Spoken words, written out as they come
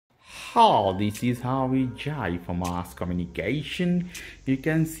Hi, this is Harvey Jai from mass communication. You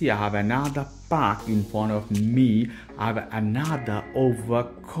can see I have another pack in front of me. I have another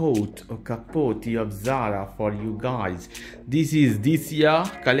overcoat or capote of Zara for you guys. This is this year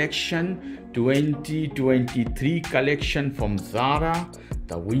collection, 2023 collection from Zara,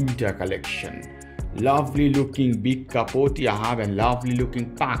 the winter collection. Lovely looking big capote. I have a lovely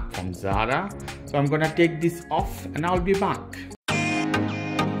looking pack from Zara. So I'm gonna take this off and I'll be back.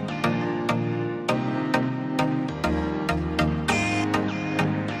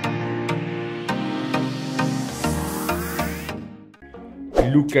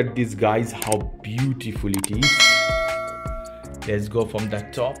 Look at this, guys, how beautiful it is. Let's go from the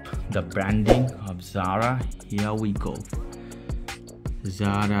top, the branding of Zara. Here we go.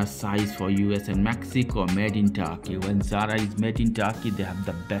 Zara size for US and Mexico, made in Turkey. When Zara is made in Turkey, they have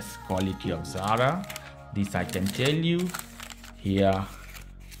the best quality of Zara. This I can tell you. Here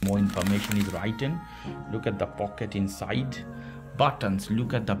more information is written. Look at the pocket inside. Buttons,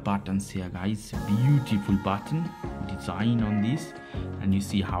 look at the buttons here, guys. Beautiful button design on this, and you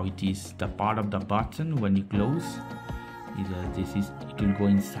see how it is. The part of the button, when you close, it will go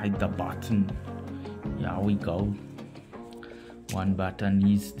inside the button. Here we go. One button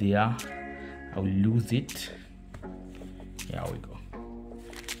is there. I will lose it. Here we go.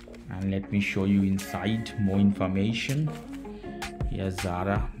 And let me show you inside more information. Here's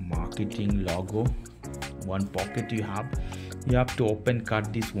Zara marketing logo. One pocket you have to open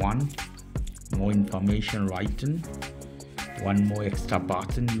cut this one. More information written. One more extra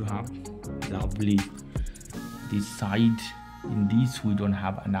button you have. Lovely. This side, in this we don't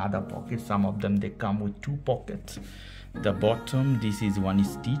have another pocket. Some of them they come with two pockets. The bottom, this is one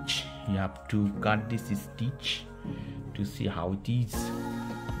stitch. You have to cut this stitch to see how it is.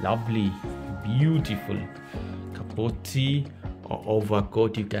 Lovely, beautiful capote or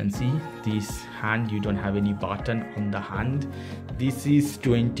overcoat. You can see this hand, you don't have any button on the hand. This is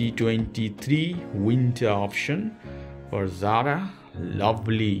 2023 winter option for Zara.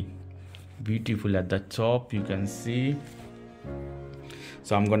 Lovely, beautiful at the top, you can see.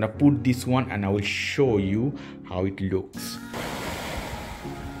 So I'm gonna put this one and I will show you how it looks.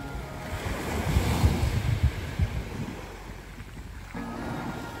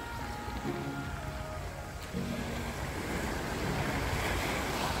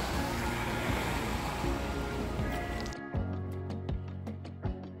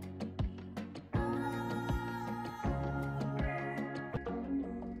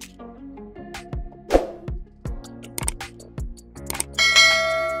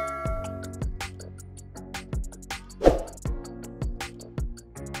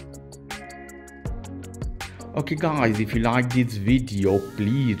 Okay guys, if you like this video,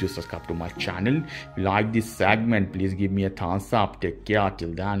 please do subscribe to my channel. If you like this segment, please give me a thumbs up. Take care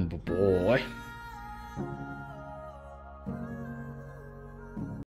till then, bye bye.